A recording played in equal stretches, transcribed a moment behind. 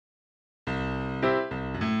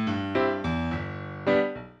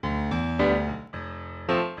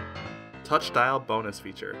TOUCHDIAL bonus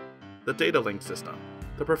feature, the data link system,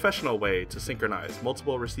 the professional way to synchronize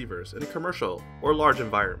multiple receivers in a commercial or large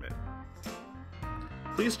environment.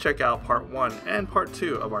 Please check out Part 1 and Part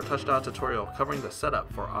 2 of our TOUCHDIAL tutorial covering the setup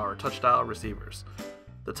for our TOUCHDIAL receivers,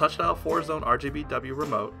 the TOUCHDIAL 4-zone RGBW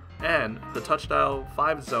remote, and the TOUCHDIAL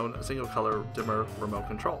 5-zone single-color dimmer remote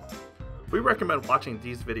control. We recommend watching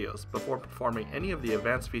these videos before performing any of the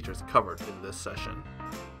advanced features covered in this session.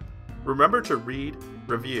 Remember to read,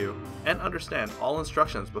 review, and understand all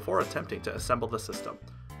instructions before attempting to assemble the system.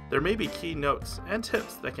 There may be key notes and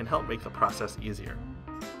tips that can help make the process easier.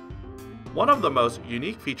 One of the most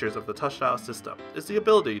unique features of the TOUCHDIAL system is the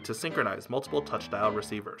ability to synchronize multiple TOUCHDIAL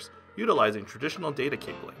receivers, utilizing traditional data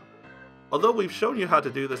cabling. Although we've shown you how to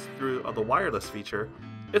do this through the wireless feature,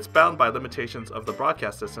 it's bound by limitations of the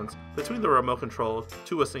broadcast distance between the remote control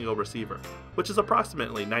to a single receiver, which is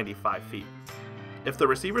approximately 95 feet. If the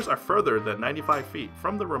receivers are further than 95 feet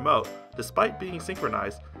from the remote, despite being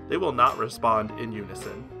synchronized, they will not respond in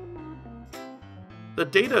unison. The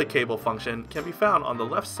data cable function can be found on the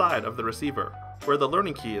left side of the receiver, where the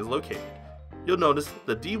learning key is located. You'll notice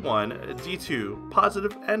the D1, D2,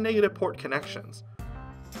 positive and negative port connections.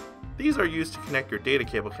 These are used to connect your data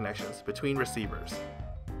cable connections between receivers.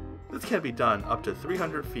 This can be done up to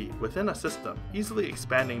 300 feet within a system, easily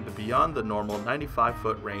expanding beyond the normal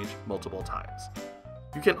 95-foot range multiple times.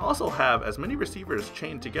 You can also have as many receivers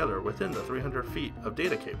chained together within the 300 feet of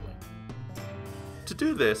data cabling. To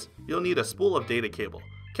do this, you'll need a spool of data cable.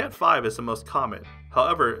 Cat 5 is the most common.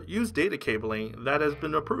 However, use data cabling that has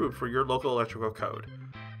been approved for your local electrical code.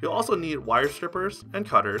 You'll also need wire strippers and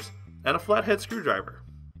cutters, and a flathead screwdriver.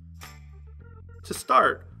 To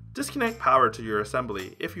start, disconnect power to your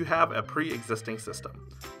assembly if you have a pre-existing system.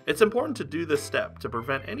 It's important to do this step to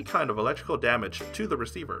prevent any kind of electrical damage to the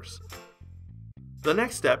receivers. The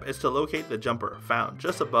next step is to locate the jumper found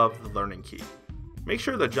just above the learning key. Make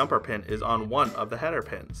sure the jumper pin is on one of the header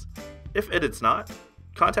pins. If it is not,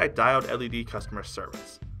 contact Diode LED customer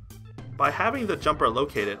service. By having the jumper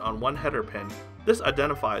located on one header pin, this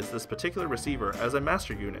identifies this particular receiver as a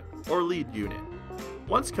master unit or lead unit.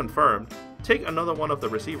 Once confirmed, take another one of the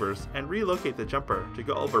receivers and relocate the jumper to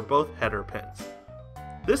go over both header pins.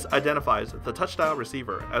 This identifies the TOUCHDIAL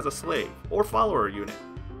receiver as a slave or follower unit.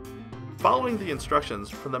 Following the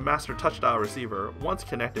instructions from the master TOUCHDIAL receiver once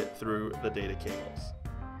connected through the data cables.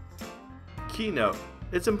 Key note: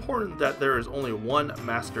 it's important that there is only one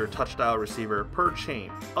master TOUCHDIAL receiver per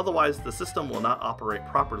chain, otherwise the system will not operate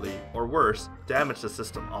properly, or worse, damage the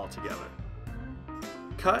system altogether.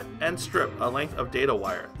 Cut and strip a length of data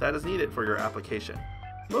wire that is needed for your application.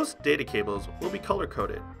 Most data cables will be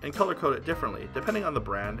color-coded, and color-coded differently depending on the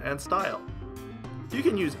brand and style. You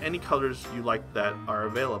can use any colors you like that are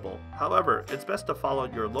available. However, it's best to follow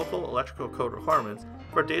your local electrical code requirements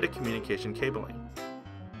for data communication cabling.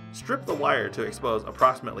 Strip the wire to expose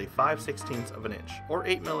approximately 5/16 of an inch or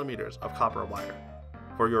 8 millimeters of copper wire.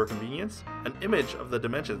 For your convenience, an image of the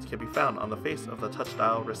dimensions can be found on the face of the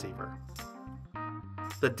TOUCHDIAL receiver.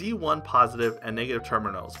 The D1 positive and negative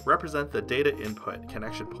terminals represent the data input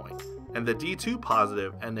connection point, and the D2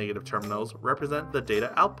 positive and negative terminals represent the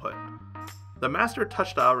data output. The master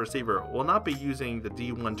TOUCHDIAL receiver will not be using the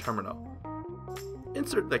D1 terminal.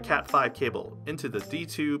 Insert the Cat 5 cable into the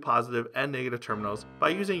D2 positive and negative terminals by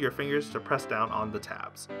using your fingers to press down on the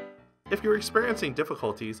tabs. If you're experiencing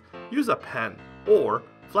difficulties, use a pen or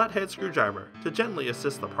flathead screwdriver to gently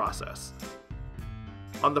assist the process.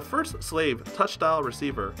 On the first slave TOUCHDIAL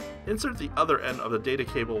receiver, insert the other end of the data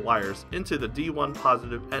cable wires into the D1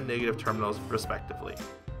 positive and negative terminals respectively.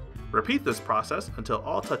 Repeat this process until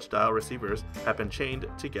all TOUCHDIAL receivers have been chained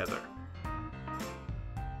together.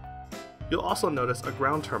 You'll also notice a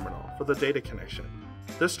ground terminal for the data connection.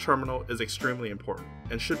 This terminal is extremely important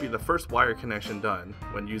and should be the first wire connection done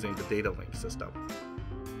when using the data link system.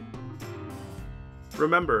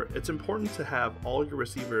 Remember, it's important to have all your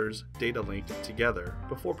receivers data linked together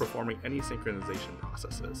before performing any synchronization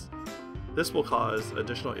processes. This will cause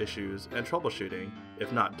additional issues and troubleshooting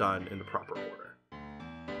if not done in the proper order.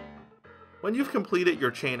 When you've completed your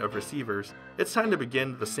chain of receivers, it's time to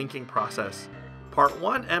begin the syncing process. Part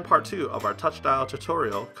 1 and Part 2 of our TOUCHDIAL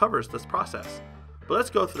tutorial covers this process, but let's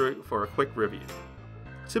go through it for a quick review.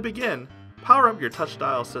 To begin, power up your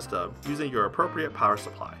TOUCHDIAL system using your appropriate power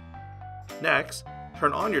supply. Next,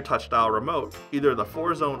 turn on your TOUCHDIAL remote, either the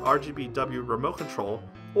 4-zone RGBW remote control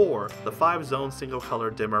or the 5-zone single-color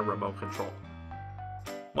dimmer remote control.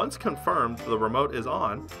 Once confirmed the remote is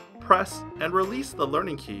on, press and release the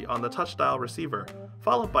learning key on the TOUCHDIAL receiver,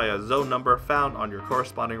 followed by a zone number found on your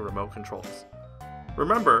corresponding remote controls.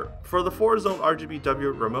 Remember, for the 4-zone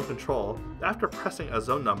RGBW remote control, after pressing a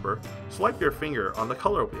zone number, swipe your finger on the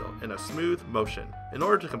color wheel in a smooth motion in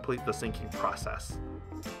order to complete the syncing process.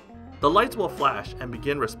 The lights will flash and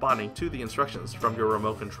begin responding to the instructions from your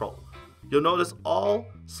remote control. You'll notice all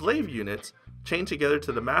slave units chained together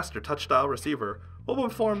to the master touch-dial receiver will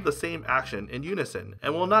perform the same action in unison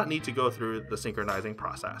and will not need to go through the synchronizing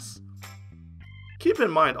process. Keep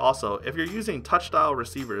in mind also, if you're using touch-dial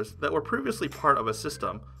receivers that were previously part of a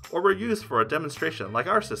system or were used for a demonstration like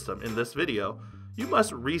our system in this video, you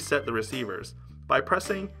must reset the receivers by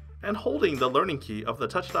pressing and holding the learning key of the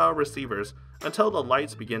touch-dial receivers until the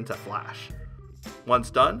lights begin to flash.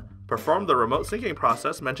 Once done, perform the remote syncing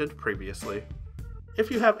process mentioned previously.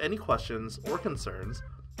 If you have any questions or concerns,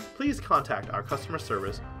 please contact our customer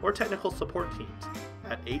service or technical support teams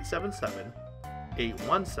at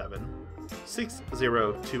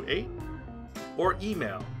 877-817-6028 or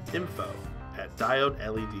email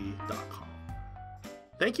info@diodeled.com.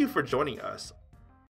 Thank you for joining us